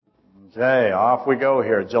Okay, off we go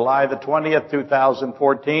here. July the 20th,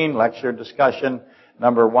 2014, lecture discussion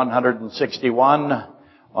number 161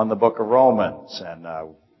 on the book of Romans. And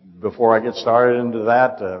before I get started into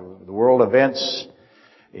that, the world events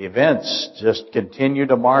just continue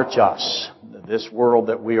to march us. This world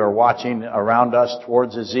that we are watching around us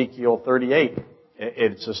towards Ezekiel 38.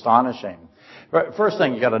 It's astonishing. First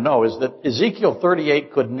thing you got to know is that Ezekiel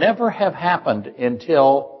 38 could never have happened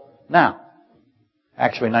until now.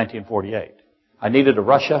 Actually, 1948. I needed a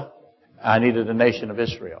Russia. I needed a nation of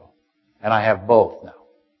Israel. And I have both now.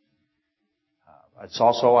 It's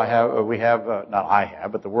also,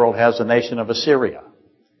 but the world has a nation of Assyria.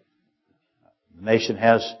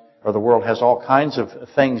 The world has all kinds of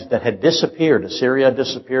things that had disappeared. Assyria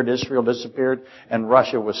disappeared, Israel disappeared, and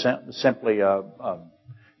Russia was simply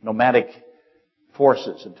nomadic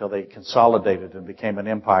forces until they consolidated and became an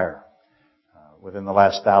empire within the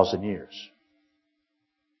last 1,000 years.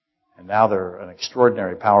 And now they're an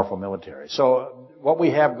extraordinary, powerful military. So what we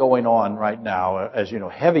have going on right now, as you know,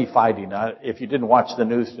 heavy fighting. If you didn't watch the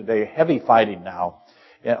news today, heavy fighting now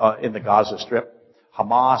in the Gaza Strip.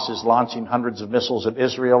 Hamas is launching hundreds of missiles at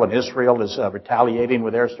Israel, and Israel is retaliating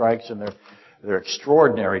with airstrikes, and their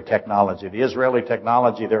extraordinary technology. The Israeli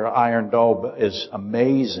technology, their Iron Dome, is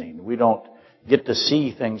amazing. We don't get to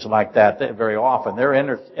see things like that very often. They're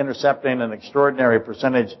intercepting an extraordinary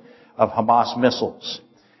percentage of Hamas missiles.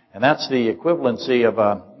 And that's the equivalency of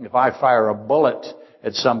if I fire a bullet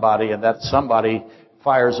at somebody and that somebody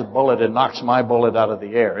fires a bullet and knocks my bullet out of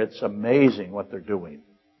the air. It's amazing what they're doing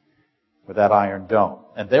with that Iron Dome.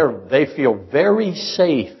 And they feel very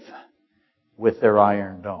safe with their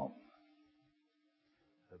Iron Dome.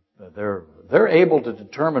 They're able to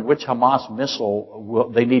determine which Hamas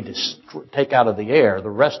missile they need to take out of the air. The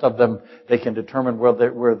rest of them, they can determine where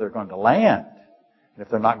they're going to land. And if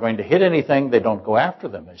they're not going to hit anything, they don't go after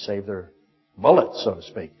them. They save their bullets, so to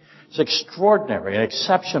speak. It's extraordinary and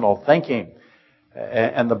exceptional thinking.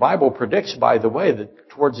 And the Bible predicts, by the way, that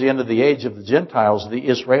towards the end of the age of the Gentiles, the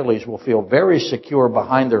Israelis will feel very secure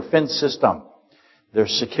behind their fence system, their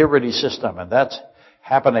security system, and that's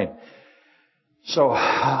happening. So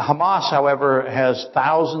Hamas, however, has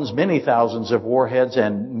many thousands of warheads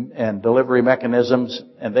and delivery mechanisms,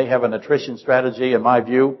 and they have an attrition strategy, in my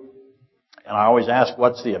view. And I always ask,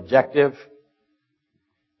 what's the objective?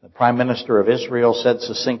 The Prime Minister of Israel said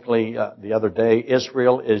succinctly the other day,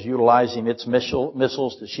 Israel is utilizing its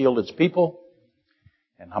missiles to shield its people,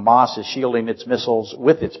 and Hamas is shielding its missiles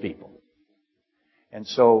with its people. And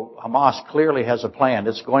so Hamas clearly has a plan.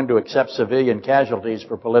 It's going to accept civilian casualties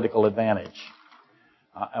for political advantage.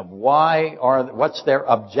 What's their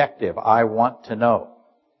objective? I want to know.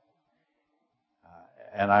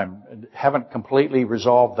 And I haven't completely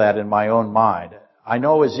resolved that in my own mind. I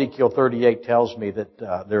know Ezekiel 38 tells me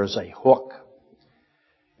that there's a hook.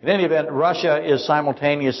 In any event, Russia is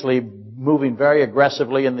simultaneously moving very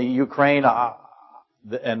aggressively in the Ukraine.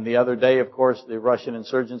 And the other day, of course, the Russian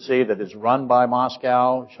insurgency that is run by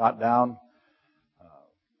Moscow shot down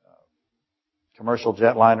commercial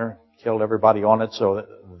jetliner, killed everybody on it. So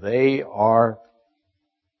they are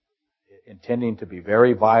intending to be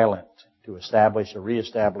very violent to establish or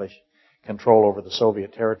reestablish control over the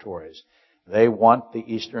Soviet territories. They want the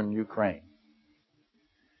eastern Ukraine.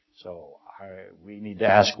 So we need to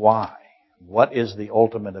ask why. What is the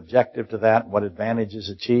ultimate objective to that? What advantage is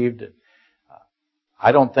achieved?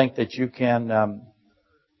 I don't think that you can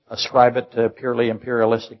ascribe it to purely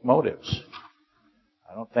imperialistic motives.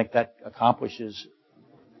 I don't think that accomplishes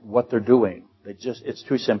what they're doing. It's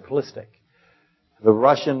too simplistic. The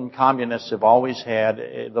Russian communists have always had,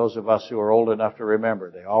 those of us who are old enough to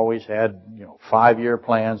remember, they always had, 5-year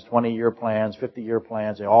plans, 20-year plans, 50-year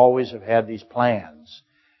plans. They always have had these plans.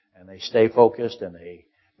 And they stay focused and they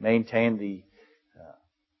maintain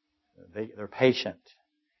they're patient.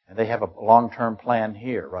 And they have a long-term plan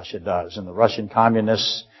here, Russia does. And the Russian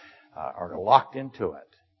communists are locked into it.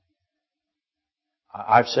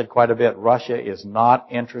 I've said quite a bit, Russia is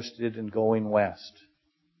not interested in going west.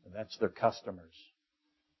 That's their customers.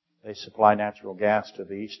 They supply natural gas to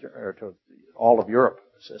to all of Europe,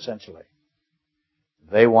 essentially.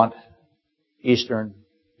 They want eastern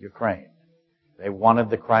Ukraine. They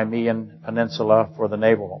wanted the Crimean Peninsula for the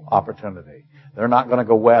naval opportunity. They're not going to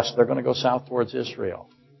go west. They're going to go south towards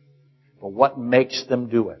Israel. But what makes them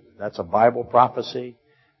do it? That's a Bible prophecy.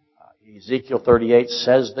 Ezekiel 38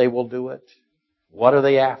 says they will do it. What are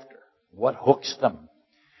they after? What hooks them?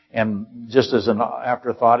 And just as an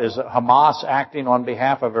afterthought, is Hamas acting on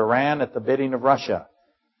behalf of Iran at the bidding of Russia?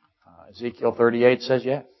 Ezekiel 38 says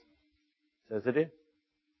yes. Says it is.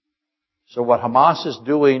 So what Hamas is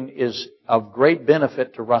doing is of great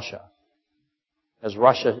benefit to Russia. As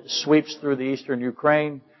Russia sweeps through the eastern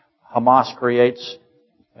Ukraine, Hamas creates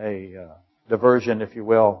a diversion, if you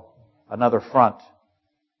will, another front.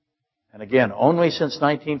 And again, only since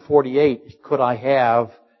 1948 could I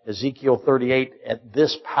have Ezekiel 38 at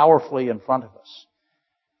this powerfully in front of us.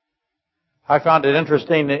 I found it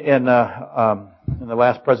interesting in the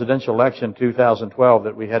last presidential election, 2012,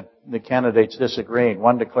 that we had the candidates disagreeing.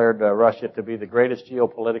 One declared Russia to be the greatest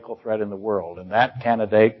geopolitical threat in the world, and that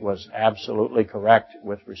candidate was absolutely correct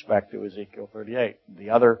with respect to Ezekiel 38. The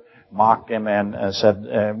other mocked him and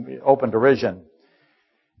said, open derision.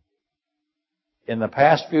 In the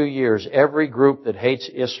past few years, every group that hates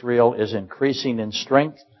Israel is increasing in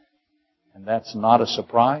strength, and that's not a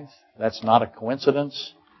surprise. That's not a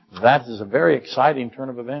coincidence. That is a very exciting turn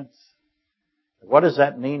of events. What does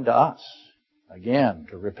that mean to us? Again,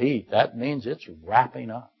 to repeat, that means it's wrapping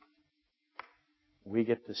up. We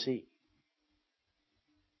get to see.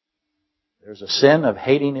 There's a sin of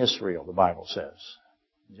hating Israel, the Bible says.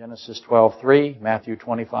 Genesis 12:3, Matthew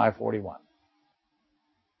 25:41.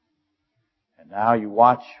 And now you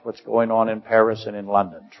watch what's going on in Paris and in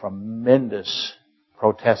London. Tremendous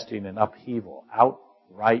protesting and upheaval.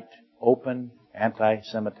 Outright, open,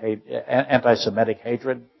 anti-Semitic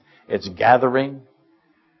hatred. It's gathering.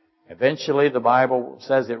 Eventually, the Bible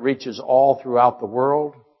says it reaches all throughout the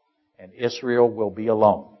world, and Israel will be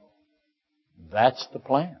alone. That's the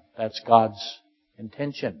plan. That's God's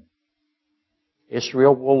intention.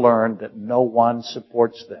 Israel will learn that no one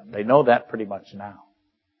supports them. They know that pretty much now.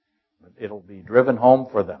 But it'll be driven home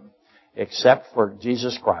for them, except for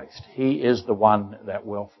Jesus Christ. He is the one that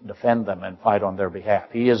will defend them and fight on their behalf.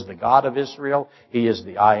 He is the God of Israel. He is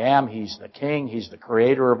the I Am. He's the King. He's the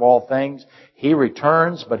creator of all things. He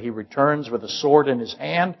returns, but He returns with a sword in His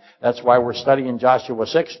hand. That's why we're studying Joshua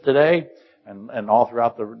 6 today and all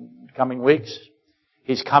throughout the coming weeks.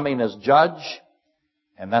 He's coming as judge,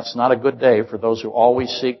 and that's not a good day for those who always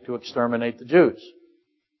seek to exterminate the Jews.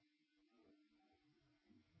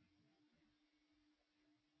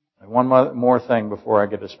 And one more thing before I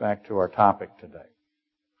get us back to our topic today.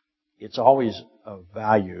 It's always of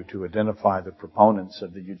value to identify the proponents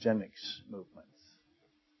of the eugenics movement.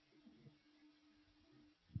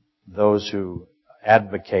 Those who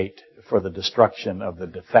advocate for the destruction of the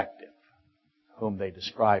defective, whom they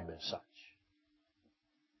describe as such.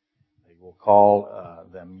 They will call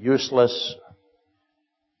them useless,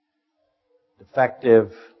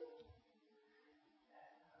 defective,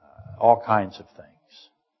 all kinds of things.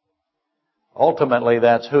 Ultimately,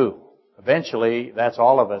 that's who? Eventually, that's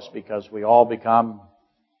all of us, because we all become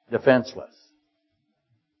defenseless.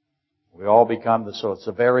 We all become so it's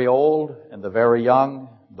the very old and the very young,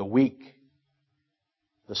 the weak,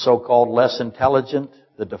 the so-called less intelligent,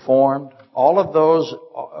 the deformed. All of those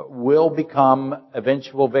will become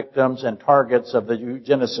eventual victims and targets of the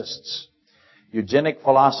eugenicists. Eugenic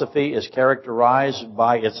philosophy is characterized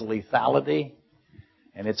by its lethality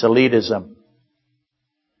and its elitism.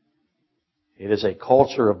 It is a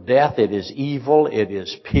culture of death. It is evil. It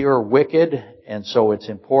is pure wicked. And so it's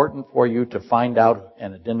important for you to find out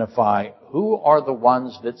and identify who are the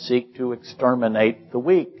ones that seek to exterminate the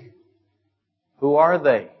weak. Who are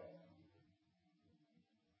they?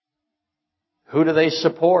 Who do they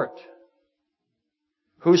support?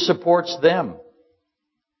 Who supports them?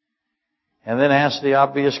 And then ask the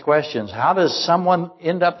obvious questions. How does someone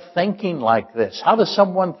end up thinking like this? How does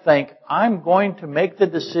someone think, I'm going to make the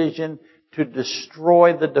decision to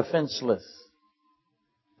destroy the defenseless?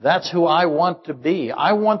 That's who I want to be.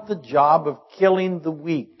 I want the job of killing the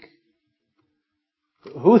weak.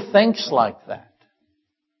 Who thinks like that?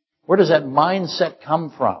 Where does that mindset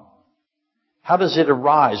come from? How does it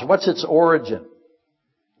arise? What's its origin?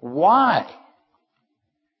 Why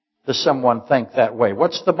does someone think that way?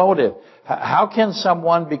 What's the motive? How can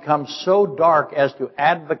someone become so dark as to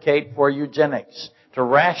advocate for eugenics, to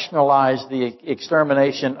rationalize the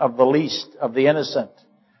extermination of the least, of the innocent?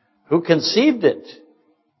 Who conceived it?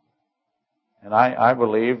 And I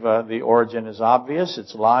believe the origin is obvious.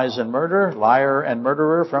 It's lies and murder, liar and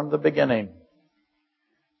murderer from the beginning.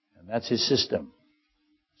 And that's his system.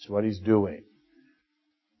 It's what he's doing.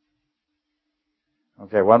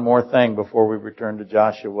 Okay, one more thing before we return to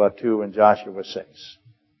Joshua 2 and Joshua 6.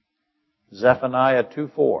 Zephaniah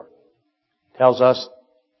 2:4 tells us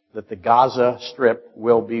that the Gaza Strip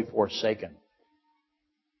will be forsaken.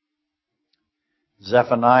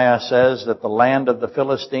 Zephaniah says that the land of the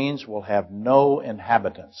Philistines will have no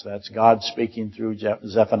inhabitants. That's God speaking through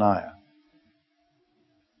Zephaniah.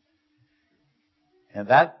 And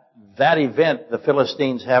that event, the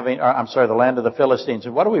Philistines having, the land of the Philistines.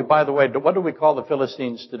 And what do we call the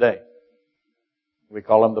Philistines today? We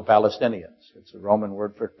call them the Palestinians. It's a Roman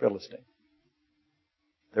word for Philistine.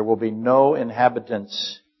 There will be no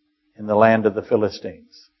inhabitants in the land of the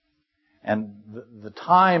Philistines. And the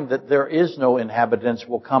time that there is no inhabitants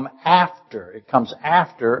will come after. It comes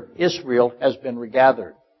after Israel has been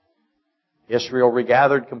regathered. Israel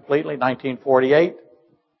regathered completely, 1948.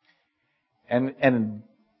 And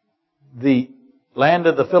the land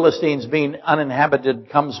of the Philistines being uninhabited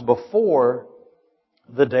comes before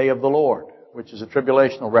the day of the Lord, which is a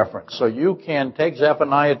tribulational reference. So you can take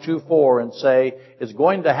Zephaniah 2:4 and say it's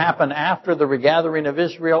going to happen after the regathering of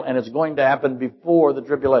Israel and it's going to happen before the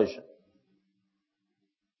tribulation.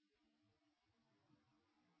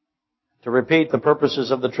 To repeat the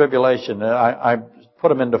purposes of the tribulation, I put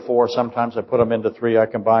them into 4. Sometimes I put them into 3. I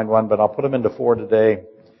combine one, but I'll put them into 4 today.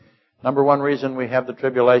 Number one reason we have the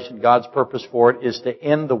tribulation, God's purpose for it, is to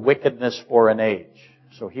end the wickedness for an age.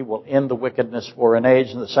 So He will end the wickedness for an age.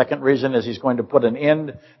 And the second reason is He's going to put an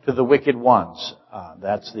end to the wicked ones.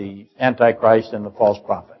 That's the Antichrist and the false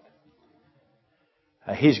prophet.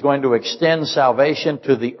 He's going to extend salvation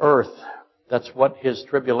to the earth. That's what His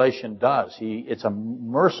tribulation does. It's a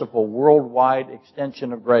merciful worldwide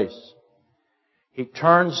extension of grace. He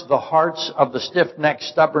turns the hearts of the stiff-necked,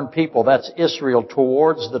 stubborn people, that's Israel,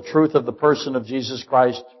 towards the truth of the person of Jesus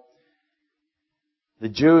Christ. The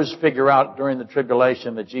Jews figure out during the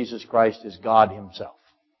tribulation that Jesus Christ is God Himself.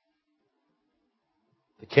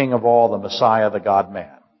 The King of all, the Messiah, the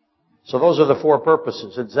God-man. So those are the 4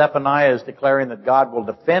 purposes. And Zephaniah is declaring that God will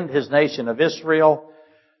defend His nation of Israel.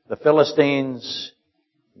 The Philistines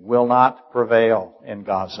will not prevail in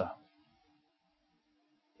Gaza.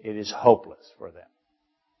 It is hopeless for them.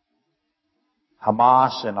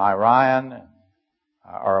 Hamas and Iran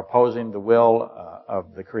are opposing the will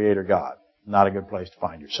of the Creator God. Not a good place to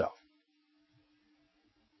find yourself.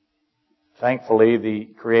 Thankfully, the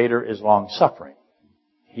Creator is long-suffering.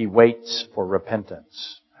 He waits for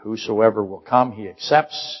repentance. Whosoever will come, He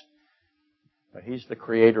accepts. But He's the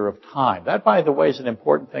Creator of time. That, by the way, is an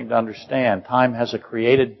important thing to understand. Time has a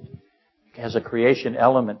creation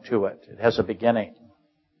element to it. It has a beginning.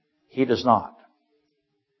 He does not.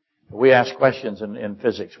 We ask questions in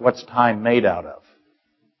physics. What's time made out of?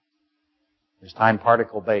 Is time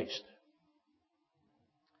particle-based?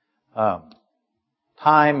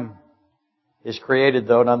 Time is created,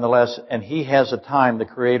 though, nonetheless, and He has a time, the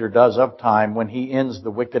Creator does, of time when He ends the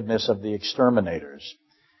wickedness of the exterminators.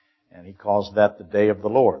 And He calls that the day of the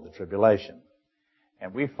Lord, the tribulation.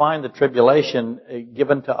 And we find the tribulation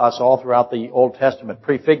given to us all throughout the Old Testament,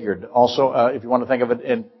 prefigured. Also, if you want to think of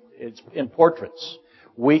it in portraits.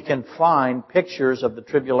 We can find pictures of the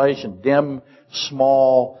tribulation, dim,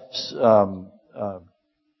 small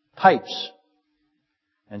types.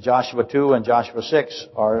 And Joshua 2 and Joshua 6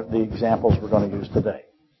 are the examples we're going to use today.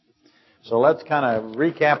 So let's kind of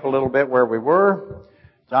recap a little bit where we were.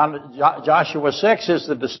 Joshua 6 is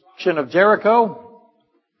the destruction of Jericho.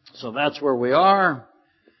 So that's where we are.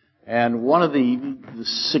 And one of the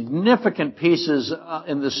significant pieces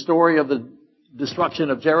in the story of the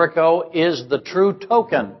destruction of Jericho is the true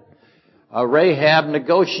token. Rahab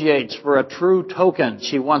negotiates for a true token.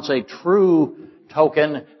 She wants a true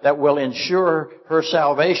token that will ensure her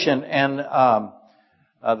salvation and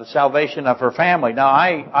the salvation of her family. Now,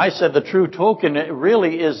 I said the true token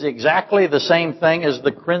really is exactly the same thing as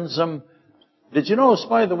the crimson. Did you notice,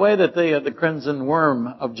 by the way, that the crimson worm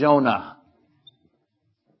of Jonah?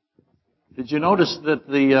 Did you notice that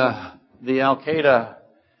the Al-Qaeda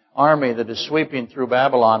army that is sweeping through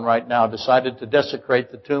Babylon right now decided to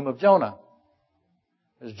desecrate the tomb of Jonah?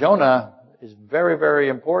 Because Jonah is very, very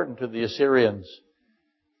important to the Assyrians.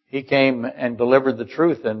 He came and delivered the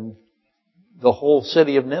truth, and the whole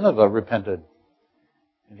city of Nineveh repented.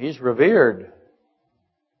 And he's revered.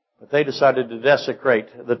 But they decided to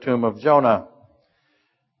desecrate the tomb of Jonah.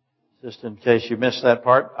 Just in case you missed that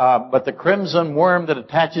part. But the crimson worm that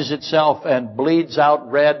attaches itself and bleeds out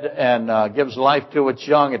red and gives life to its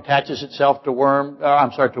young, attaches itself to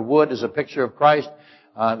wood, is a picture of Christ.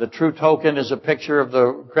 The true token is a picture of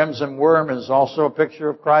the crimson worm, is also a picture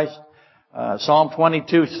of Christ. Psalm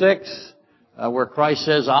 22:6, where Christ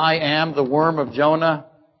says, I am the worm of Jonah.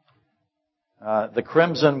 The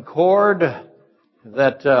crimson cord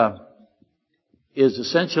that is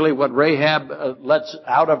essentially what Rahab lets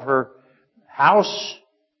out of her house.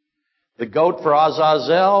 The goat for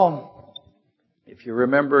Azazel. If you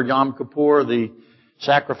remember Yom Kippur, the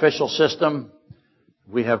sacrificial system,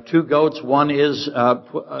 we have 2 goats. One has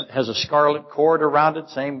a scarlet cord around it,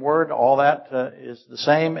 same word. All that is the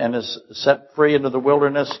same and is set free into the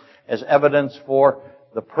wilderness as evidence for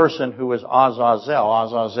the person who is Azazel.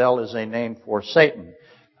 Azazel is a name for Satan.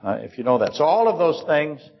 if you know that. So all of those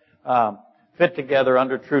things fit together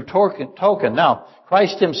under true token. Now,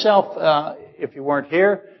 Christ himself, if you weren't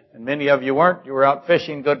here, and many of you weren't, you were out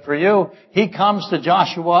fishing, good for you. He comes to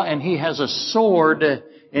Joshua and he has a sword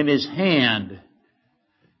in his hand.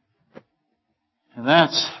 And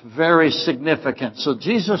that's very significant. So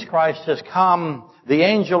Jesus Christ has come, the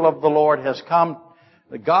angel of the Lord has come,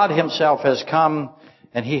 God himself has come,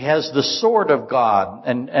 and he has the sword of God,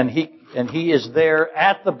 and he is there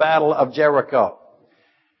at the battle of Jericho.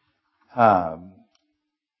 And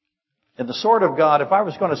the sword of God, if I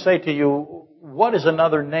was going to say to you, what is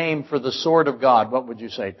another name for the sword of God, what would you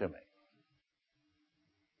say to me?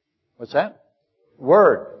 What's that?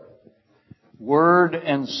 Word. Word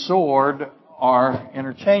and sword are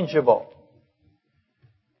interchangeable.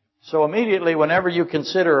 So immediately, whenever you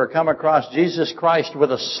consider or come across Jesus Christ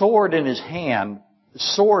with a sword in his hand, the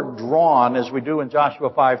sword drawn, as we do in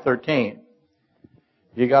Joshua 5:13,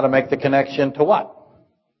 you got to make the connection to what?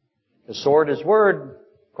 The sword is word.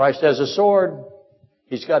 Christ has a sword.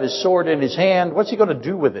 He's got his sword in his hand. What's he going to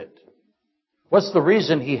do with it? What's the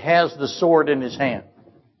reason he has the sword in his hand?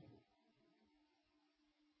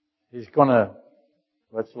 He's going to,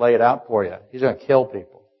 let's lay it out for you. He's going to kill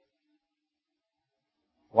people.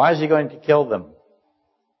 Why is he going to kill them?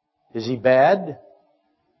 Is he bad?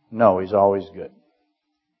 No, he's always good.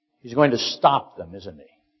 He's going to stop them, isn't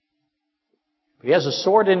he? He has a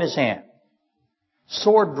sword in his hand.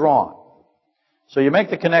 Sword drawn. So you make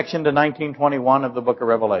the connection to 19:21 of the book of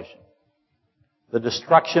Revelation. The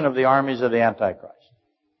destruction of the armies of the Antichrist.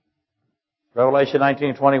 Revelation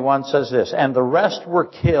 19:21 says this, "And the rest were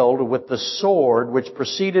killed with the sword which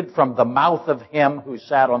proceeded from the mouth of him who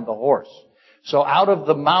sat on the horse." So out of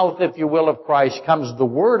the mouth, if you will, of Christ comes the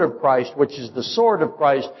word of Christ, which is the sword of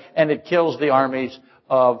Christ, and it kills the armies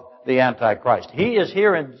of the Antichrist. He is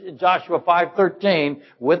here in Joshua 5:13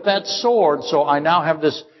 with that sword, so I now have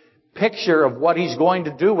this picture of what he's going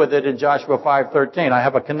to do with it in Joshua 5:13. I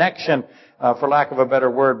have a connection, for lack of a better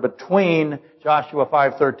word, between Joshua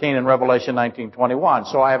 5:13 and Revelation 19:21.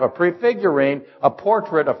 So I have a prefiguring, a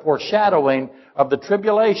portrait, a foreshadowing of the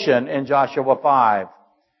tribulation in Joshua 5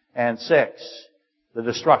 and 6, the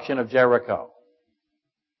destruction of Jericho.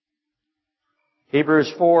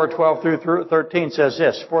 Hebrews 4:12 through 13 says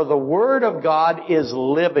this, "For the word of God is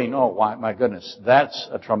living." Oh, my goodness. That's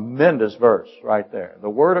a tremendous verse right there. The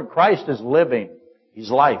word of Christ is living.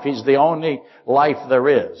 He's life. He's the only life there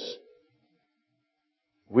is.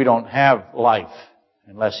 We don't have life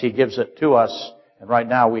unless he gives it to us. And right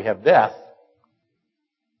now we have death.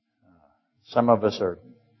 Some of us are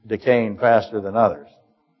decaying faster than others.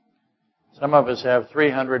 Some of us have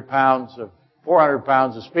 400 pounds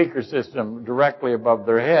of speaker system directly above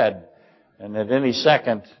their head. And at any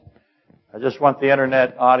second, I just want the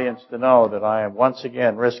internet audience to know that I am once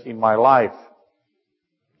again risking my life.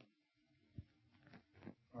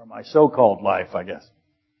 Or my so-called life, I guess.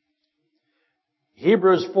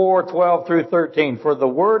 Hebrews 4:12 through 13. "For the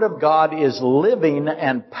word of God is living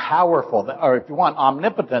and powerful." Or if you want,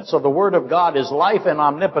 omnipotent. So the word of God is life and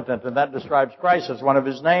omnipotent. And that describes Christ as one of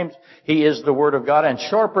his names. He is the word of God. "And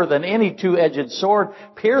sharper than any two-edged sword,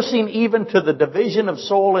 piercing even to the division of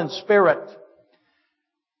soul and spirit."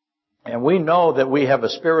 And we know that we have a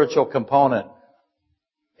spiritual component.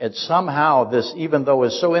 And somehow this, even though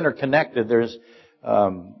it's so interconnected,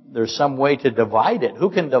 there's some way to divide it. Who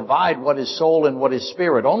can divide what is soul and what is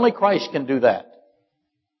spirit? Only Christ can do that.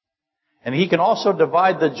 And he can also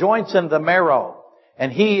divide the joints and the marrow.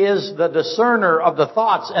 And he is the discerner of the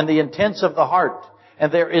thoughts and the intents of the heart.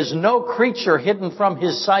 And there is no creature hidden from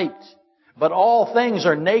his sight, but all things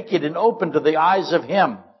are naked and open to the eyes of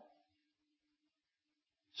him.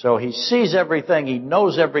 So he sees everything, he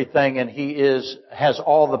knows everything, and he has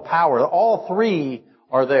all the power. All three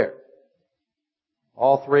are there.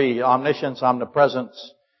 All three, omniscience,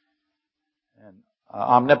 omnipresence, and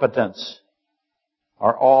omnipotence,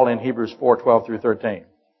 are all in Hebrews 4:12 through 13.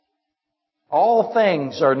 All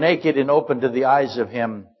things are naked and open to the eyes of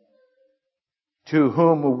him to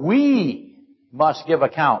whom we must give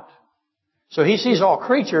account. So he sees all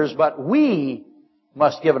creatures, but we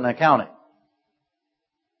must give an accounting.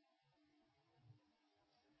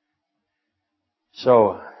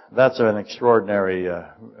 So that's an extraordinary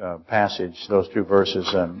passage, those two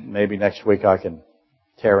verses, and maybe next week I can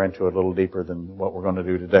tear into it a little deeper than what we're going to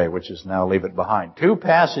do today, which is now leave it behind. Two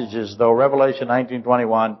passages, though, Revelation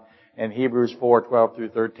 19:21 and Hebrews 4:12 through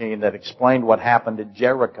 13, that explained what happened at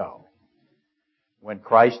Jericho when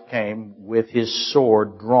Christ came with his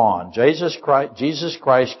sword drawn. Jesus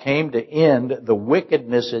Christ came to end the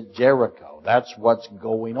wickedness at Jericho. That's what's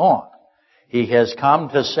going on. He has come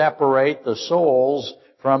to separate the souls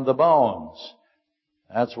from the bones.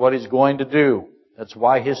 That's what He's going to do. That's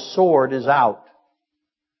why His sword is out.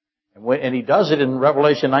 And He does it in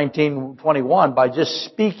Revelation 19:21 by just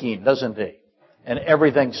speaking, doesn't He? And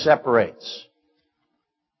everything separates.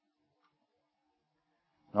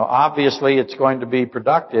 Now, obviously, it's going to be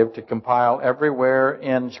productive to compile everywhere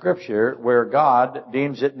in Scripture where God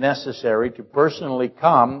deems it necessary to personally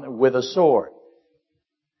come with a sword.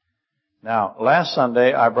 Now, last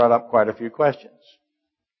Sunday, I brought up quite a few questions.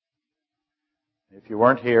 If you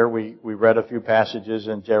weren't here, we read a few passages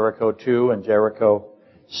in Jericho 2 and Jericho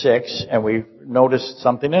 6, and we noticed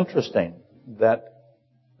something interesting, that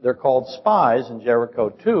they're called spies in Jericho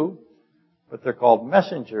 2, but they're called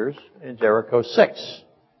messengers in Jericho 6.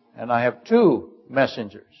 And I have 2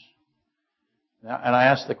 messengers. Now, and I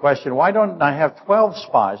asked the question, why don't I have 12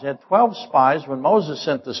 spies? I had 12 spies when Moses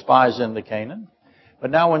sent the spies into Canaan.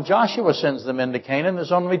 But now when Joshua sends them into Canaan,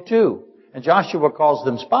 there's only 2. And Joshua calls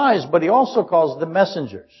them spies, but he also calls them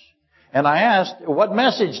messengers. And I asked, what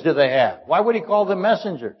message do they have? Why would he call them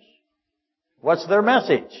messengers? What's their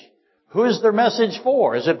message? Who is their message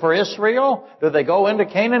for? Is it for Israel? Do they go into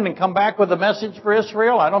Canaan and come back with a message for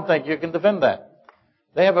Israel? I don't think you can defend that.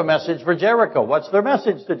 They have a message for Jericho. What's their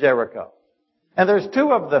message to Jericho? And there's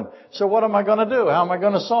 2 of them. So what am I going to do? How am I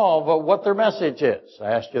going to solve what their message is?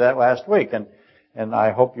 I asked you that last week, and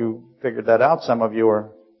I hope you figured that out. Some of you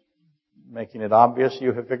are making it obvious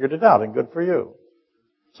you have figured it out, and good for you.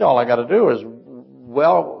 So all I got to do is,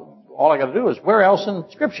 where else in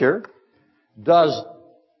Scripture does,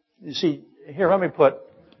 you see, here, let me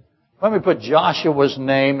put Joshua's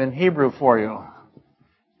name in Hebrew for you.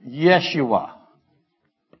 Yeshua.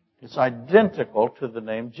 It's identical to the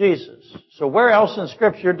name Jesus. So where else in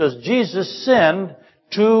Scripture does Jesus send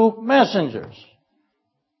 2 messengers?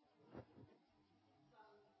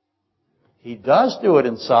 He does do it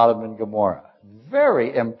in Sodom and Gomorrah.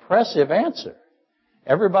 Very impressive answer.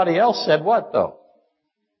 Everybody else said what, though?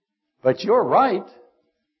 But you're right.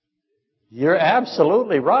 You're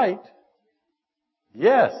absolutely right.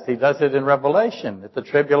 Yes, He does it in Revelation, at the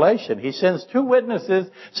tribulation. He sends 2 witnesses.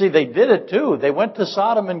 See, they did it too. They went to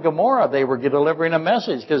Sodom and Gomorrah. They were delivering a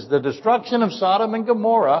message, because the destruction of Sodom and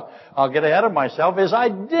Gomorrah, I'll get ahead of myself, is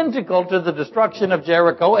identical to the destruction of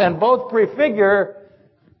Jericho, and both prefigure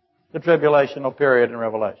the tribulational period in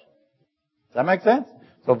Revelation. Does that make sense?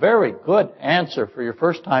 So very good answer for your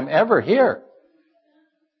first time ever here.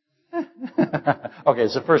 Okay,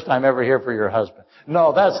 it's the first time ever here for your husband.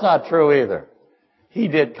 No, that's not true either. He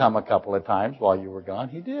did come a couple of times while you were gone.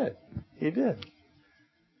 He did. He did.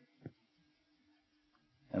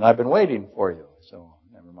 And I've been waiting for you, so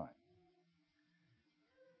never mind.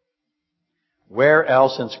 Where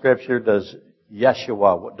else in Scripture does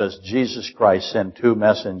Jesus Christ send 2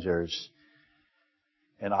 messengers?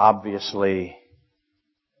 And obviously,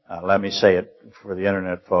 let me say it for the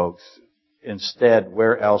internet folks, instead,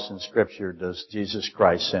 where else in Scripture does Jesus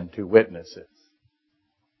Christ send 2 witnesses?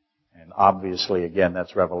 And obviously, again,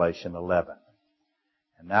 that's Revelation 11.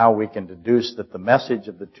 And now we can deduce that the message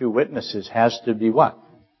of the 2 witnesses has to be what?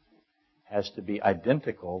 Has to be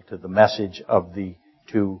identical to the message of the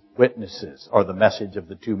 2 witnesses, or the message of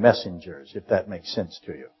the 2 messengers, if that makes sense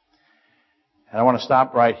to you. And I want to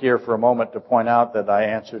stop right here for a moment to point out that I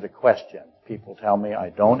answered a question. People tell me I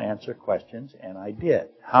don't answer questions, and I did.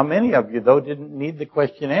 How many of you, though, didn't need the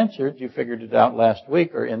question answered? You figured it out last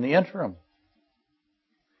week or in the interim.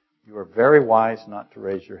 You were very wise not to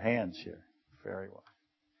raise your hands here. Very wise.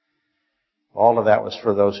 All of that was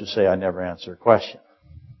for those who say I never answer a question.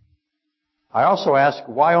 I also asked,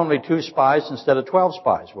 why only 2 spies instead of 12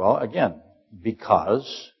 spies? Well, again,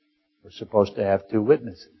 because we're supposed to have 2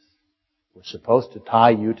 witnesses. We're supposed to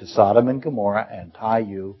tie you to Sodom and Gomorrah and tie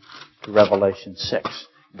you to Revelation 6.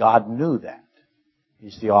 God knew that.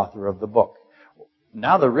 He's the author of the book.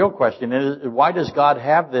 Now the real question is, why does God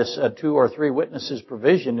have this 2 or 3 witnesses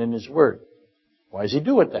provision in His Word? Why does He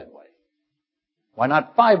do it that way? Why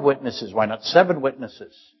not 5 witnesses? Why not 7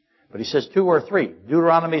 witnesses? But He says 2 or 3.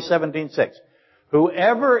 Deuteronomy 17:6.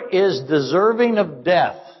 Whoever is deserving of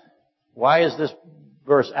death. Why is this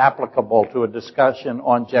verse applicable to a discussion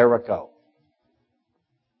on Jericho?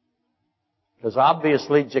 Because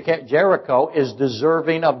obviously Jericho is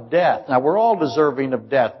deserving of death. Now we're all deserving of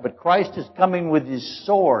death, but Christ is coming with His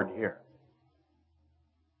sword here.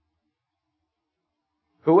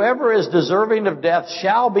 Whoever is deserving of death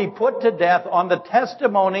shall be put to death on the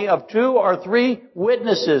testimony of 2 or 3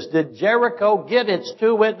 witnesses. Did Jericho get its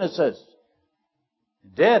 2 witnesses?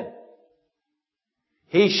 It did.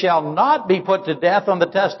 He shall not be put to death on the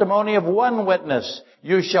testimony of 1 witness.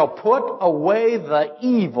 You shall put away the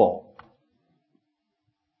evil.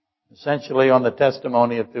 Essentially on the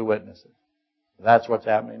testimony of two witnesses. That's what's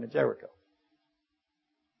happening at Jericho.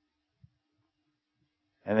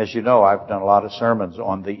 And as you know, I've done a lot of sermons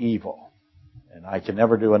on the evil. And I can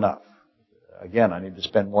never do enough. Again, I need to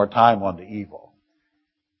spend more time on the evil.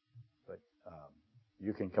 But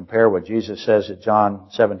you can compare what Jesus says at John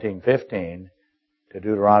 17:15 to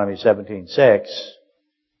Deuteronomy 17:6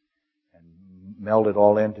 and meld it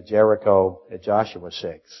all into Jericho at Joshua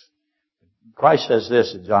 6. Christ says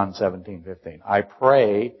this in John 17:15. I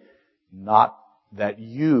pray not that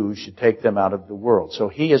you should take them out of the world. So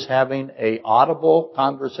he is having an audible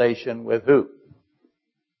conversation with who?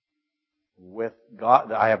 With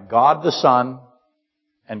God. I have God the Son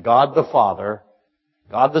and God the Father.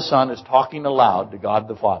 God the Son is talking aloud to God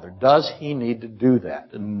the Father. Does he need to do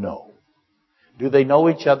that? No. Do they know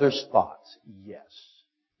each other's thoughts? Yes.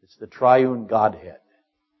 It's the triune Godhead.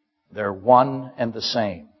 They're one and the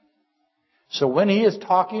same. So when he is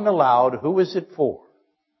talking aloud, who is it for?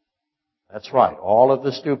 That's right, all of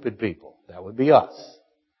the stupid people. That would be us.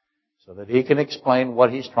 So that he can explain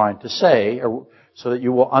what he's trying to say, or so that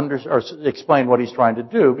you will or explain what he's trying to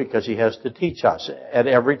do, because he has to teach us at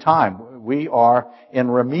every time. We are in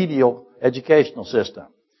remedial educational system.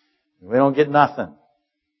 We don't get nothing.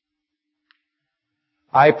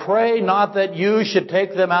 I pray not that you should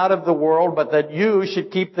take them out of the world, but that you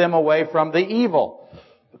should keep them away from the evil.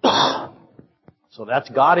 So that's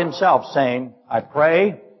God himself saying, I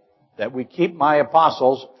pray that we keep my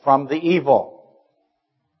apostles from the evil.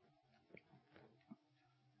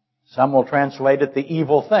 Some will translate it the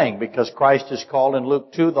evil thing, because Christ is called in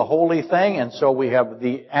Luke 2 the holy thing, and so we have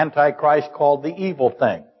the Antichrist called the evil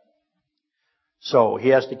thing. So he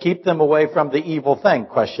has to keep them away from the evil thing.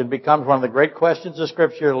 Question becomes one of the great questions of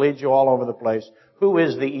Scripture, leads you all over the place. Who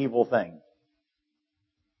is the evil thing?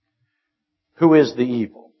 Who is the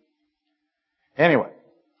evil? Anyway,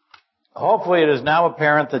 hopefully it is now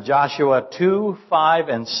apparent that Joshua 2, 5,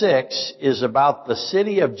 and 6 is about the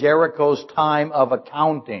city of Jericho's time of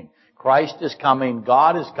accounting. Christ is coming,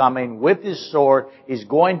 God is coming with his sword. He's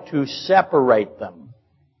going to separate them.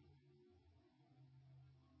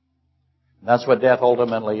 That's what death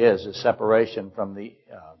ultimately is separation from the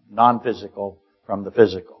non-physical from the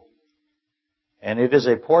physical. And it is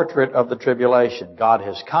a portrait of the tribulation. God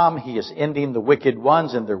has come. He is ending the wicked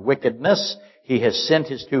ones in their wickedness. He has sent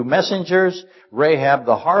his two messengers. Rahab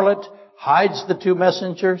the harlot hides the two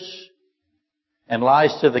messengers and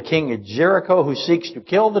lies to the king of Jericho, who seeks to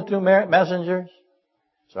kill the two messengers.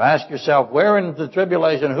 So ask yourself, where in the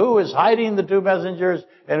tribulation, who is hiding the two messengers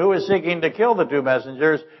and who is seeking to kill the two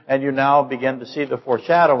messengers? And you now begin to see the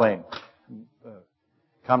foreshadowing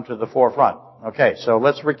come to the forefront. Okay, so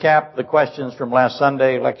let's recap the questions from last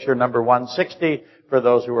Sunday, lecture number 160, for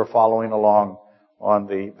those who are following along on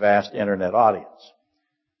the vast internet audience.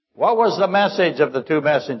 What was the message of the two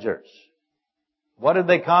messengers? What did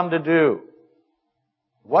they come to do?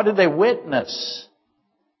 What did they witness?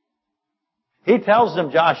 He tells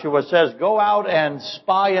them, Joshua says, go out and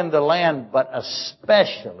spy in the land, but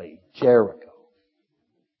especially Jericho.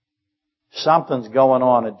 Something's going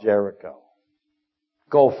on at Jericho.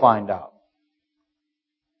 Go find out.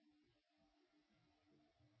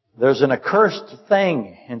 There's an accursed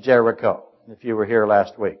thing in Jericho. If you were here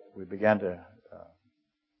last week, we began to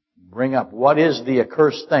bring up what is the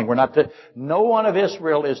accursed thing. No one of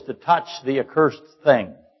Israel is to touch the accursed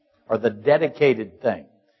thing or the dedicated thing.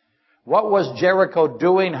 What was Jericho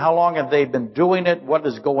doing? How long have they been doing it? What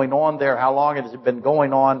is going on there? How long has it been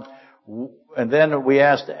going on? And then we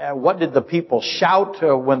asked, what did the people shout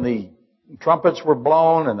when the trumpets were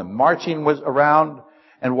blown and the marching was around?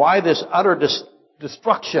 And why this utter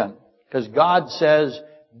destruction? Because God says,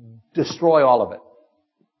 destroy all of it,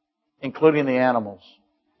 including the animals.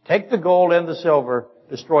 Take the gold and the silver,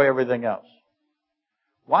 destroy everything else.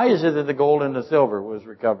 Why is it that the gold and the silver was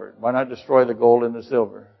recovered? Why not destroy the gold and the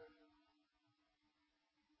silver?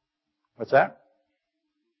 What's that?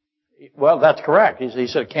 Well, that's correct. He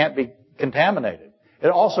said it can't be contaminated. It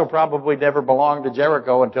also probably never belonged to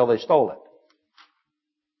Jericho until they stole it.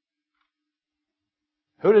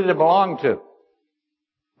 Who did it belong to?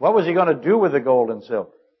 What was he going to do with the gold and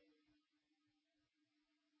silver?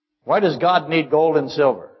 Why does God need gold and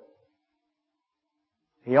silver?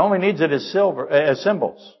 He only needs it as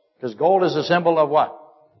symbols. Because gold is a symbol of what?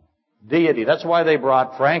 Deity. That's why they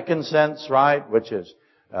brought frankincense, right? Which is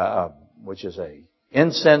a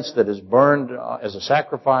incense that is burned as a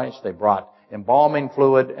sacrifice. They brought embalming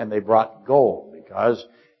fluid, and they brought gold, because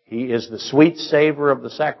he is the sweet savor of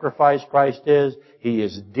the sacrifice. Christ is. He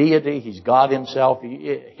is deity. He's God himself,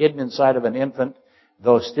 hidden inside of an infant.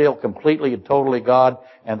 though still completely and totally God,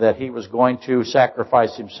 and that He was going to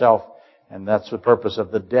sacrifice Himself, and that's the purpose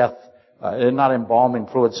of the death, not embalming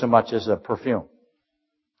fluid so much as a perfume.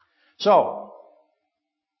 So,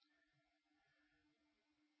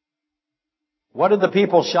 what did the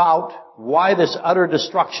people shout? Why this utter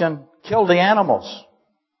destruction? Kill the animals.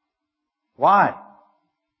 Why?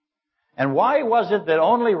 And why was it that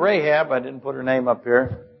only Rahab, I didn't put her name up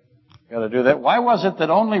here, got to do that. Why was it that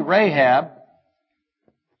only Rahab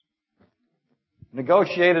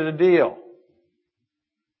negotiated a deal?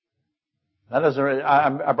 That doesn't.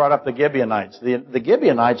 I brought up the Gibeonites. The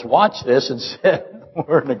Gibeonites watched this and said,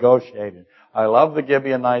 "We're negotiating." I love the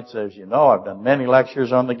Gibeonites, as you know. I've done many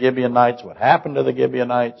lectures on the Gibeonites. What happened to the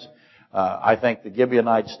Gibeonites? I think the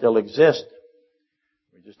Gibeonites still exist.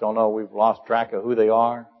 We just don't know. We've lost track of who they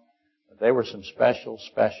are. But they were some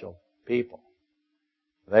special people.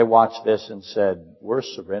 They watched this and said, "We're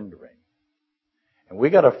surrendering." And we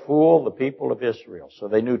got to fool the people of Israel. So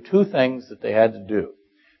they knew two things that they had to do.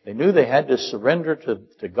 They knew they had to surrender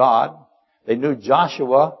to God. They knew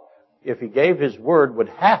Joshua, if he gave his word, would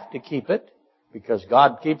have to keep it, because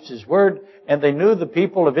God keeps His word. And they knew the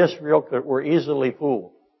people of Israel were easily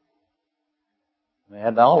fooled. They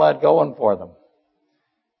had all that going for them.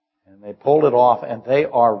 And they pulled it off, and they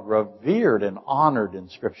are revered and honored in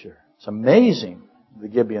Scripture. It's amazing, the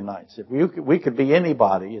Gibeonites. If we could be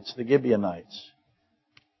anybody, it's the Gibeonites.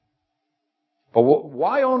 But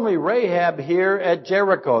why only Rahab here at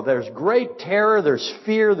Jericho? There's great terror, there's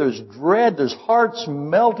fear, there's dread, there's hearts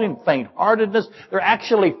melting, faint-heartedness. They're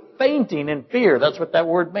actually fainting in fear. That's what that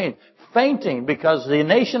word means. Fainting, because the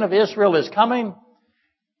nation of Israel is coming,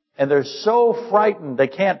 and they're so frightened they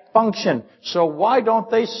can't function. So why don't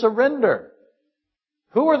they surrender?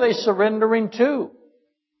 Who are they surrendering to?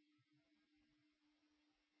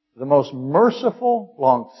 The most merciful,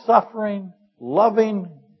 long-suffering, loving,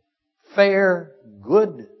 fair,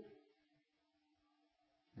 good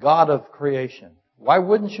God of creation. Why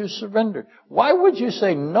wouldn't you surrender? Why would you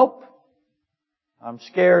say, "Nope, I'm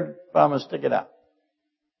scared, but I'm going to stick it out"?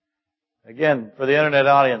 Again, for the internet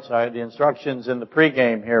audience, the instructions in the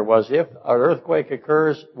pregame here was, if an earthquake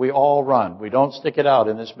occurs, we all run. We don't stick it out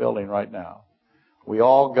in this building right now. We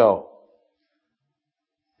all go.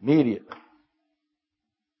 Immediately.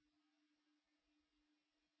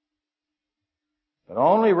 But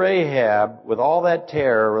only Rahab, with all that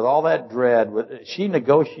terror, with all that dread, she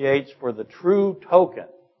negotiates for the true token.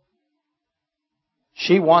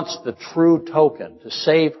 She wants the true token to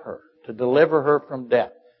save her, to deliver her from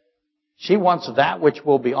death. She wants that which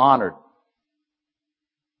will be honored.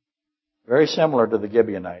 Very similar to the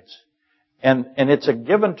Gibeonites. And it's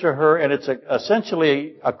given to her, and it's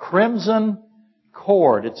essentially a crimson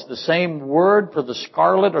cord. It's the same word for the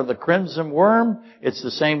scarlet or the crimson worm. It's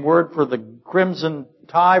the same word for the crimson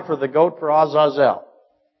tie for the goat for Azazel.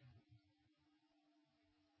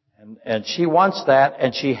 And she wants that,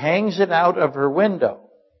 and she hangs it out of her window.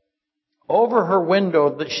 Over her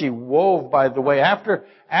window that she wove, by the way, after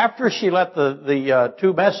she let the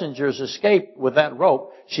two messengers escape with that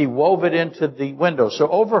rope, she wove it into the window. So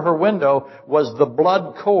over her window was the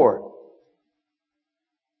blood cord.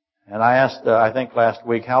 And I asked, I think last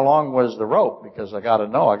week, how long was the rope? Because I got to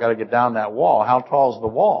know. I got to get down that wall. How tall is the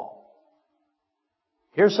wall?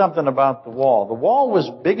 Here's something about the wall. The wall was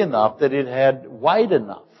big enough that it had wide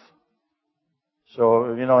enough. So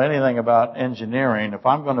if you know anything about engineering, if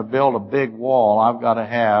I'm going to build a big wall, I've got to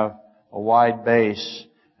have a wide base,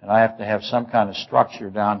 and I have to have some kind of structure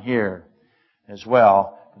down here as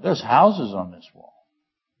well. But there's houses on this wall.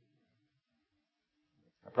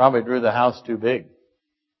 I probably drew the house too big.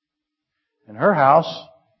 In her house,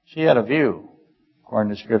 she had a view,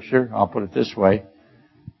 according to Scripture. I'll put it this way.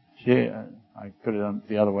 I put it on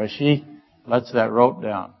the other way. She lets that rope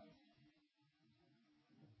down.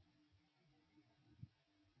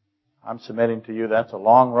 I'm submitting to you that's a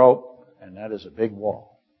long rope, and that is a big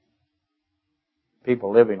wall.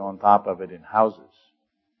 People living on top of it in houses.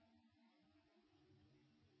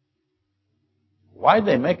 Why'd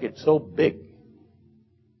they make it so big?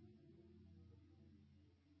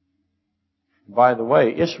 By the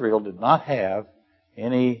way, Israel did not have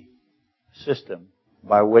any system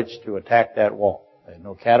by which to attack that wall. They had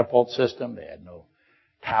no catapult system. They had no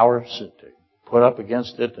towers to put up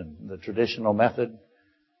against it in the traditional method.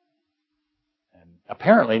 And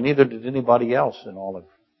apparently neither did anybody else in all of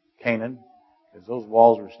Canaan, because those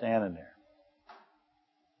walls were standing there.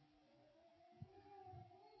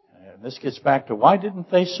 And this gets back to why didn't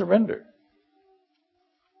they surrender?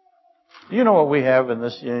 You know what we have in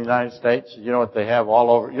this United States? You know what they have all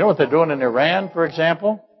over? You know what they're doing in Iran, for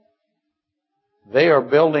example? They are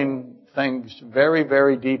building things very,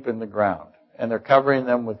 very deep in the ground. And they're covering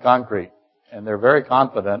them with concrete. And they're very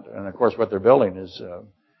confident. And of course what they're building is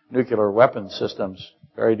nuclear weapon systems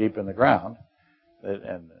very deep in the ground.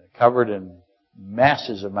 And covered in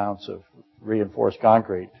massive amounts of reinforced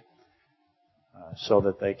concrete. So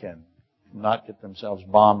that they can not get themselves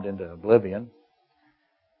bombed into oblivion.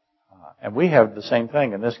 And we have the same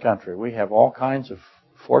thing in this country. We have all kinds of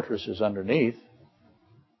fortresses underneath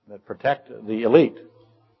that protect the elite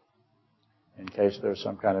in case there's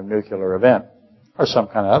some kind of nuclear event or some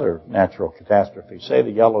kind of other natural catastrophe. Say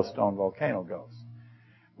the Yellowstone volcano goes,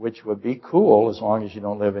 which would be cool as long as you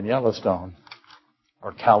don't live in Yellowstone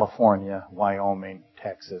or California, Wyoming,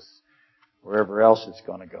 Texas, wherever else it's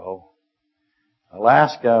going to go.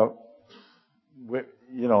 Alaska,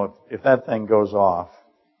 if that thing goes off,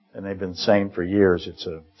 and they've been saying for years it's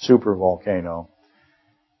a super volcano,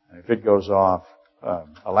 if it goes off,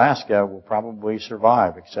 Alaska will probably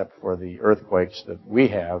survive except for the earthquakes that we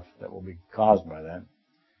have that will be caused by that.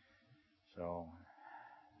 So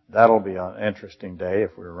that'll be an interesting day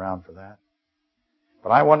if we're around for that. But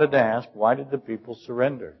I wanted to ask, why did the people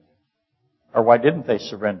surrender? Or why didn't they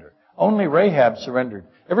surrender? Only Rahab surrendered.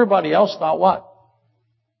 Everybody else thought what?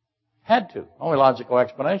 Had to. Only logical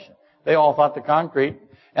explanation. They all thought the concrete,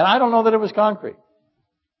 and I don't know that it was concrete.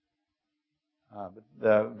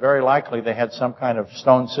 But very likely they had some kind of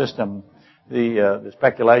stone system. The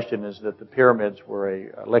speculation is that the pyramids were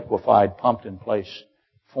a liquefied, pumped in place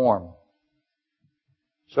form.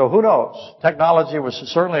 So who knows? Technology was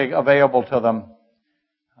certainly available to them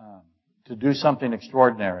to do something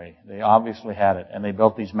extraordinary. They obviously had it, and they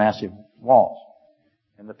built these massive walls.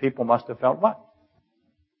 And the people must have felt what?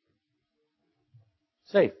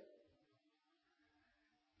 Safe.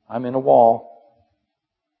 I'm in a wall.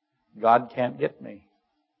 God can't get me.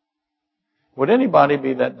 Would anybody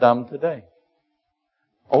be that dumb today?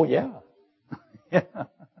 Oh, yeah. Yeah,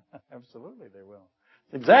 absolutely they will.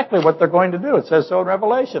 It's exactly what they're going to do. It says so in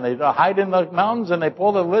Revelation. They hide in the mountains and they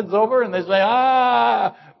pull the lids over and they say,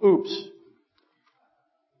 oops.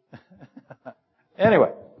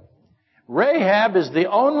 Anyway, Rahab is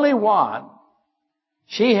the only one.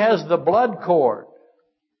 She has the blood cord.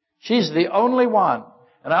 She's the only one.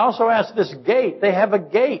 And I also asked this gate. They have a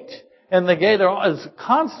gate. And the gate is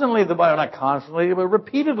constantly, not constantly, but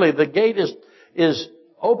repeatedly, the gate is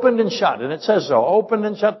opened and shut. And it says so. Opened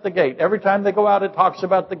and shut the gate. Every time they go out, it talks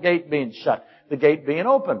about the gate being shut. The gate being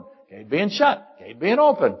open. Gate being shut. Gate being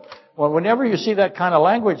open. Well, whenever you see that kind of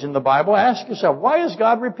language in the Bible, ask yourself, why is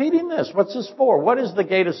God repeating this? What's this for? What is the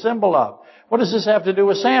gate a symbol of? What does this have to do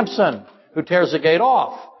with Samson, who tears the gate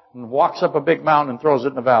off and walks up a big mountain and throws it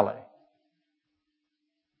in the valley?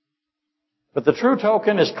 But the true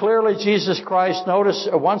token is clearly Jesus Christ. Notice,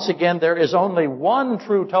 once again, there is only one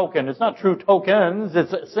true token. It's not true tokens,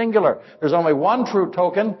 it's singular. There's only one true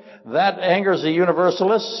token. That angers the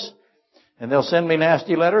universalists, and they'll send me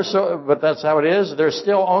nasty letters, but that's how it is. There's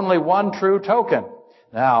still only one true token.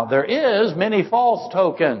 Now, there is many false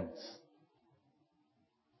tokens.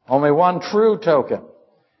 Only one true token.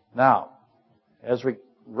 Now, as we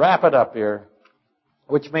wrap it up here,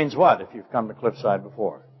 which means what if you've come to Cliffside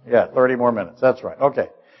before? Yeah, 30 more minutes. That's right. Okay.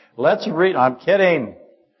 Let's read. I'm kidding.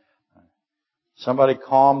 Somebody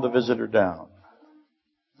calm the visitor down.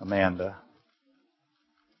 Amanda.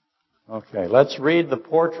 Okay. Let's read the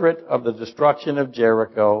portrait of the destruction of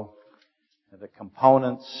Jericho. The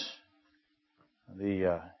components.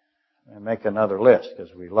 And make another list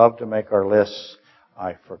because we love to make our lists.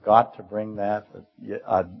 I forgot to bring that.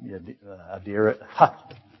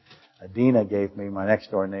 Adina gave me my next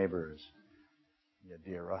door neighbor's.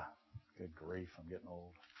 Yadira. Good grief, I'm getting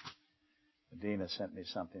old. Adina sent me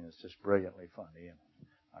something that's just brilliantly funny, and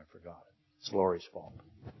I forgot it. It's Lori's fault.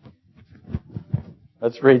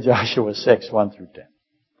 Let's read Joshua 6, 1 through 10.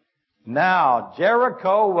 Now,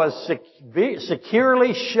 Jericho was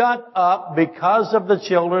securely shut up because of the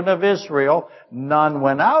children of Israel. None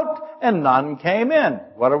went out, and none came in.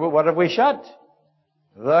 What have we shut?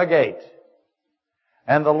 The gate.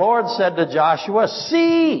 And the Lord said to Joshua,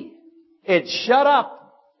 see! It's shut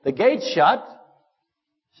up. The gate's shut.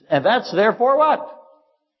 And that's therefore what?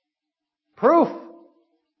 Proof.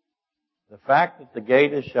 The fact that the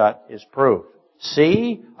gate is shut is proof.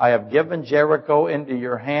 See, I have given Jericho into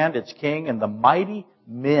your hand, its king, and the mighty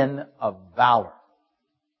men of valor.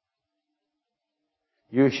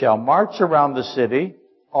 You shall march around the city,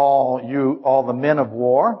 all the men of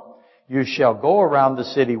war. You shall go around the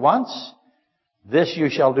city once. This you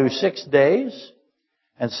shall do 6 days.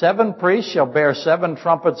 And 7 priests shall bear 7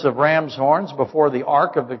 trumpets of ram's horns before the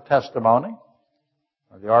ark of the testimony,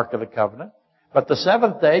 or the ark of the covenant. But the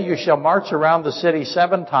seventh day you shall march around the city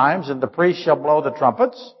 7 times, and the priests shall blow the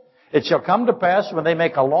trumpets. It shall come to pass when they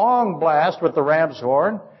make a long blast with the ram's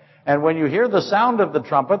horn, and when you hear the sound of the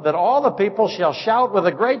trumpet, that all the people shall shout with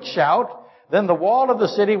a great shout, then the wall of the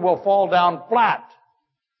city will fall down flat.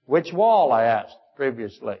 Which wall, I asked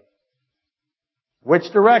previously.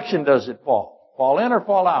 Which direction does it fall? Fall in or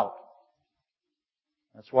fall out?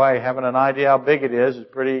 That's why having an idea how big it is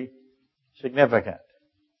pretty significant.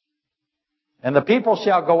 And the people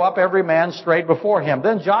shall go up every man straight before him.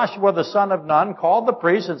 Then Joshua the son of Nun called the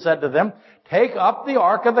priests and said to them, take up the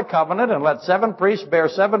ark of the covenant and let 7 priests bear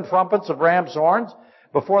 7 trumpets of ram's horns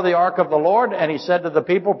before the ark of the Lord. And he said to the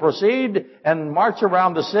people, proceed and march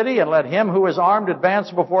around the city, and let him who is armed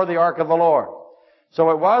advance before the ark of the Lord.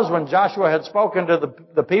 So it was when Joshua had spoken to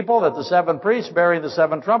the people that the 7 priests bearing the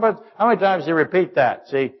 7 trumpets, how many times did he repeat that?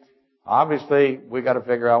 See, obviously we got to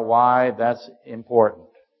figure out why that's important.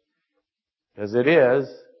 Because it is.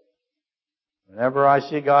 Whenever I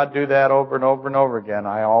see God do that over and over and over again,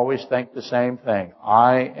 I always think the same thing.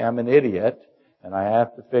 I am an idiot, and I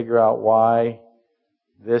have to figure out why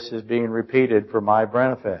this is being repeated for my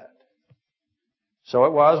benefit. So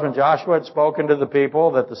it was when Joshua had spoken to the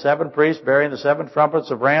people that the 7 priests bearing the 7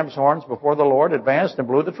 trumpets of ram's horns before the Lord advanced and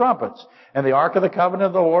blew the trumpets. And the ark of the covenant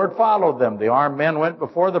of the Lord followed them. The armed men went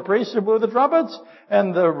before the priests who blew the trumpets,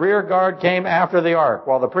 and the rear guard came after the ark,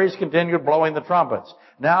 while the priests continued blowing the trumpets.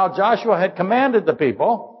 Now Joshua had commanded the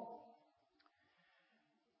people,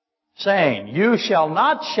 saying, you shall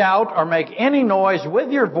not shout or make any noise with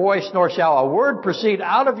your voice, nor shall a word proceed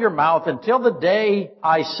out of your mouth until the day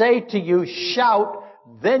I say to you, shout,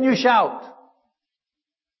 then you shout.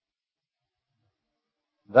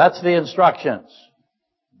 That's the instructions.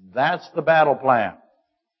 That's the battle plan.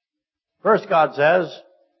 First God says,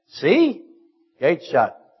 see, gates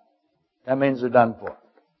shut. That means they're done for.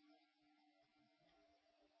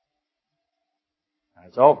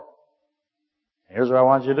 It's over. Here's what I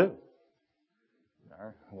want you to do.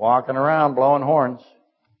 They're walking around blowing horns.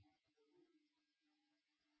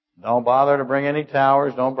 Don't bother to bring any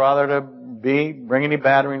towers. Don't bother to bring any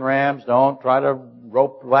battering rams. Don't try to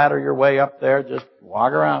rope ladder your way up there. Just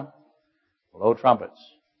walk around. Blow trumpets.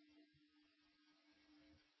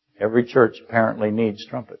 Every church apparently needs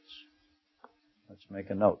trumpets. Let's make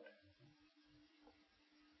a note.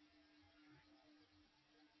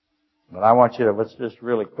 But I want you to, let's just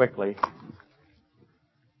really quickly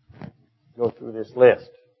go through this list.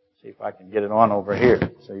 See if I can get it on over here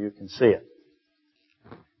so you can see it.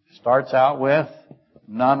 Starts out with,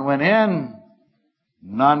 none went in,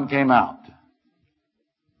 none came out.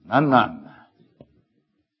 None.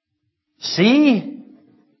 See?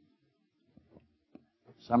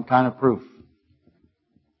 Some kind of proof.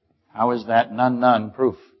 How is that none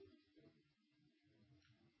proof?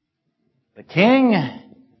 The king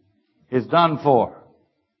is done for.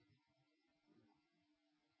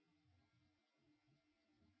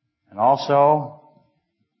 And also,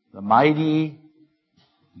 the mighty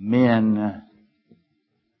men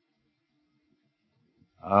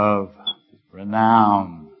of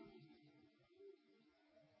renown,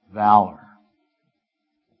 valor.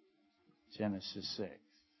 Genesis 6.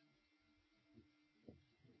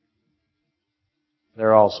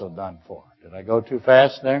 They're also done for. Did I go too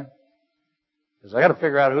fast there? Because I got to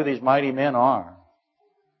figure out who these mighty men are.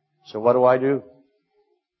 So what do?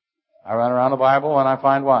 I run around the Bible and I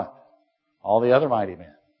find what? All the other mighty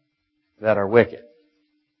men that are wicked,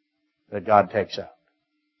 that God takes out.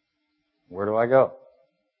 Where do I go?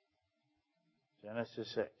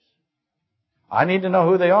 Genesis 6. I need to know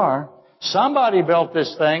who they are. Somebody built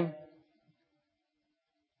this thing.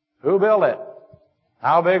 Who built it?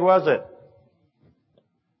 How big was it?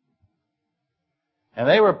 And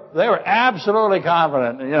they were absolutely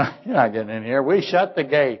confident. You're not getting in here. We shut the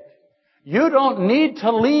gate. You don't need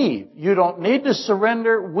to leave. You don't need to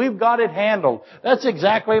surrender. We've got it handled. That's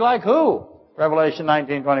exactly like who? Revelation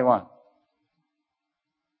 19:21.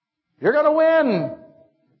 You're going to win.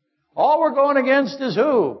 All we're going against is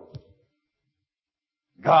who?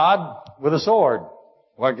 God with a sword.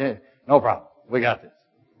 No problem. We got this.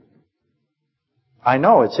 I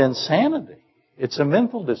know it's insanity. It's a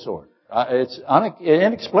mental disorder. It's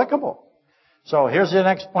inexplicable. So here's the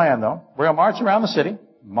next plan, though. We're going to march around the city.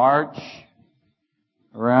 March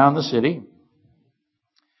around the city.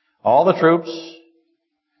 All the troops.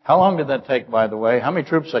 How long did that take, by the way? How many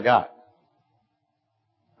troops I got?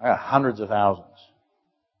 I got hundreds of thousands.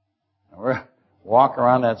 And we're going to walk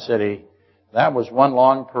around that city. That was one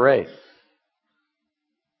long parade.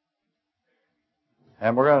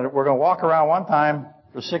 And we're going to walk around one time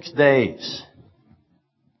for 6 days.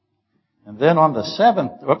 And then on the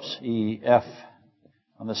seventh, E-F,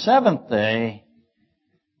 on the seventh day,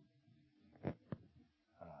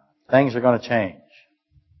 things are going to change.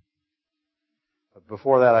 But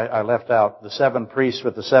before that, I left out the 7 priests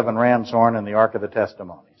with the 7 ram's horn and the Ark of the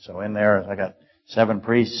Testimony. So in there, I got 7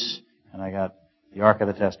 priests, and I got the Ark of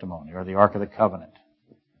the Testimony, or the Ark of the Covenant.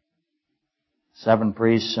 7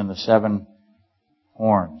 priests and the 7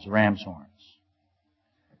 horns, ram's horns.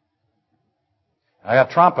 I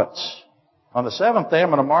got trumpets. On the 7th day, I'm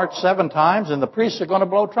going to march 7 times, and the priests are going to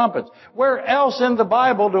blow trumpets. Where else in the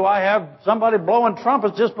Bible do I have somebody blowing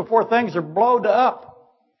trumpets just before things are blowed up?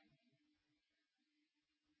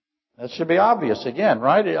 That should be obvious again,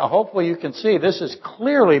 right? Hopefully you can see this is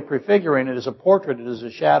clearly prefiguring. It is a portrait. It is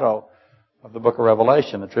a shadow of the book of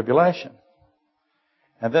Revelation, the tribulation.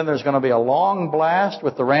 And then there's going to be a long blast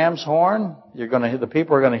with the ram's horn. The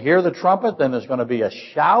people are going to hear the trumpet. Then there's going to be a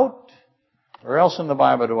shout. Where else in the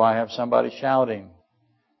Bible do I have somebody shouting?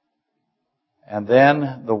 And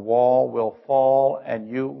then the wall will fall and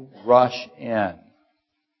you rush in.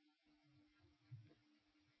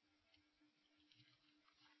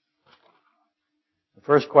 The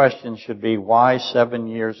first question should be, why 7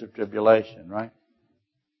 years of tribulation, right?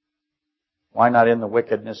 Why not end the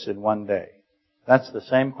wickedness in one day? That's the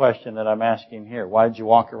same question that I'm asking here. Why did you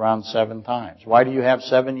walk around 7 times? Why do you have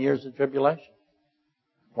 7 years of tribulation?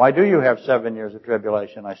 Why do you have 7 years of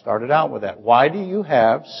tribulation? I started out with that. Why do you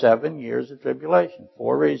have 7 years of tribulation?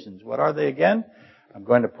 4 reasons. What are they again? I'm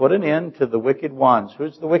going to put an end to the wicked ones.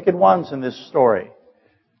 Who's the wicked ones in this story?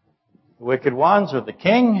 The wicked ones are the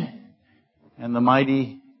king and the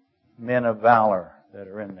mighty men of valor that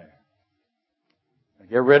are in there.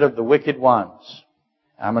 Get rid of the wicked ones.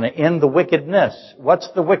 I'm going to end the wickedness.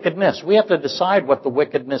 What's the wickedness? We have to decide what the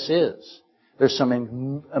wickedness is. There's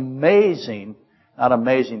some amazing, not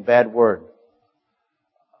amazing, bad word,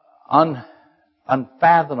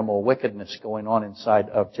 unfathomable wickedness going on inside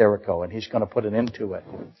of Jericho, and he's going to put an end to it.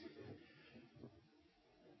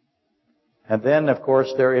 And then, of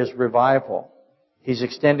course, there is revival. He's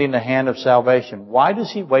extending the hand of salvation. Why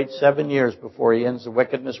does he wait 7 years before he ends the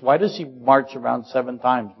wickedness? Why does he march around 7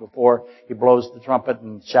 times before he blows the trumpet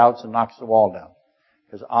and shouts and knocks the wall down?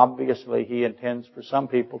 Because obviously he intends for some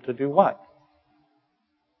people to do what?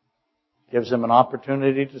 Gives them an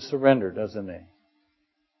opportunity to surrender, doesn't he?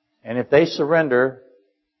 And if they surrender,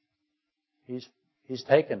 he's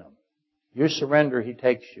taken them. You surrender, he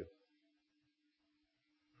takes you.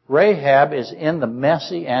 Rahab is in the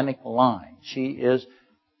messianic line. She is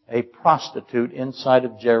a prostitute inside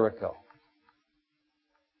of Jericho.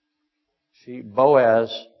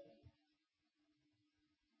 Boaz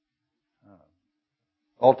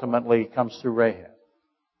ultimately comes through Rahab.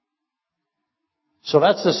 So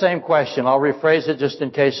that's the same question. I'll rephrase it just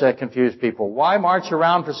in case that confused people. Why march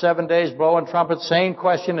around for 7 days blowing trumpets? Same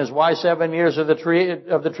question as why 7 years of the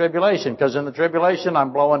tribulation? Because in the tribulation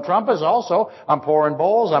I'm blowing trumpets also. I'm pouring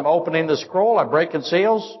bowls. I'm opening the scroll. I'm breaking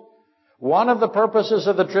seals. One of the purposes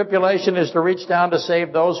of the tribulation is to reach down to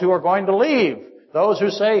save those who are going to leave. Those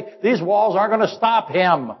who say, these walls aren't going to stop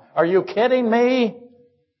him. Are you kidding me?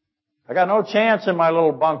 I got no chance in my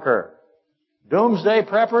little bunker. Doomsday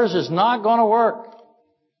preppers is not going to work.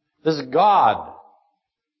 This is God.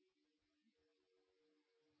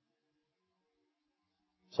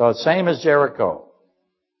 So it's same as Jericho.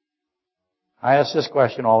 I ask this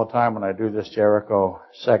question all the time when I do this Jericho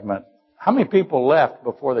segment. How many people left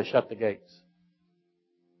before they shut the gates?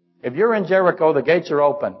 If you're in Jericho, the gates are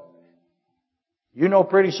open. You know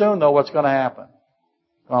pretty soon, though, what's going to happen.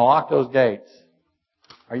 Going to lock those gates.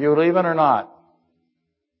 Are you leaving or not?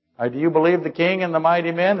 Or do you believe the king and the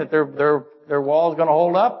mighty men that their wall is going to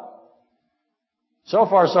hold up? So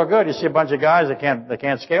far, so good. You see a bunch of guys that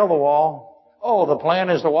can't scale the wall. Oh, the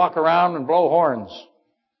plan is to walk around and blow horns.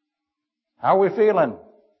 How are we feeling?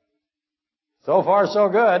 So far, so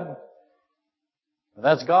good. But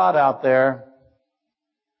that's God out there.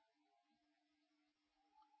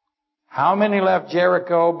 How many left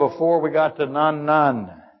Jericho before we got to none?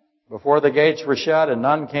 None. Before the gates were shut and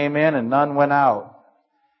none came in and none went out.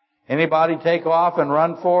 Anybody take off and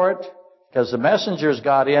run for it? Because the messengers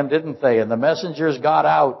got in, didn't they? And the messengers got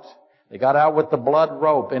out. They got out with the blood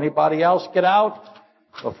rope. Anybody else get out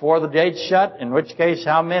before the gates shut? In which case,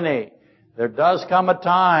 how many? There does come a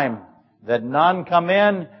time that none come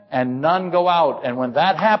in and none go out. And when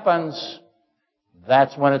that happens,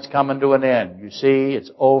 that's when it's coming to an end. You see,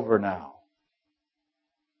 it's over now.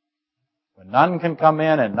 When none can come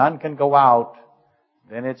in and none can go out,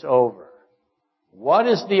 then it's over. What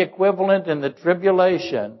is the equivalent in the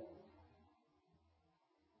tribulation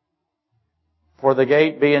for the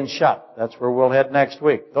gate being shut. That's where we'll head next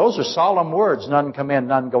week. Those are solemn words. None come in,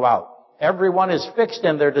 none go out. Everyone is fixed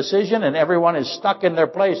in their decision and everyone is stuck in their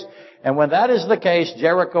place. And when that is the case,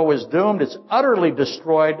 Jericho is doomed. It's utterly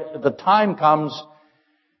destroyed. The time comes,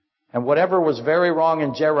 and whatever was very wrong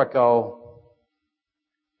in Jericho,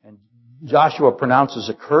 and Joshua pronounces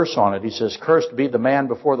a curse on it. He says, "Cursed be the man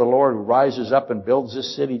before the Lord who rises up and builds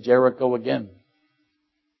this city, Jericho, again."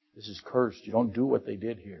 This is cursed. You don't do what they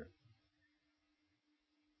did here.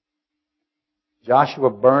 Joshua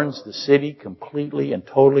burns the city completely and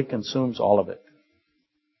totally, consumes all of it.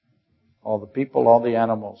 All the people, all the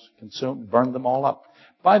animals, burn them all up.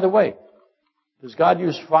 By the way, does God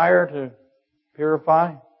use fire to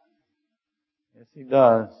purify? Yes, He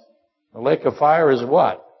does. The lake of fire is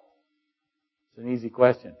what? It's an easy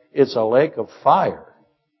question. It's a lake of fire.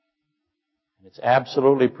 It's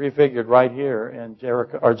absolutely prefigured right here in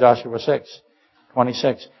Joshua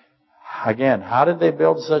 6:26. Again, how did they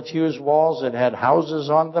build such huge walls that had houses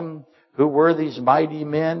on them? Who were these mighty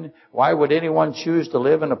men? Why would anyone choose to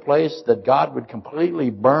live in a place that God would completely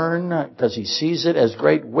burn because He sees it as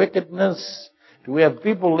great wickedness? Do we have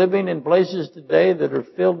people living in places today that are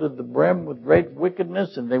filled to the brim with great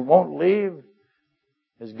wickedness and they won't leave?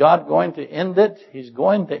 Is God going to end it? He's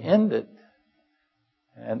going to end it.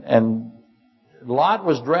 And Lot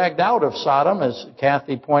was dragged out of Sodom, as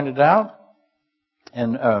Kathy pointed out.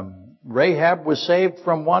 And Rahab was saved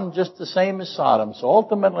from one just the same as Sodom. So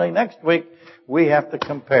ultimately, next week, we have to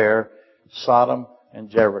compare Sodom and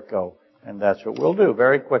Jericho. And that's what we'll do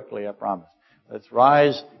very quickly, I promise. Let's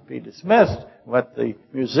rise, be dismissed. Let the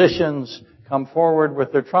musicians come forward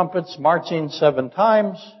with their trumpets, marching 7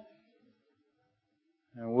 times.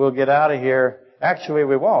 And we'll get out of here. Actually,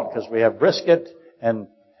 we won't, because we have brisket and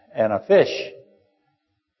a fish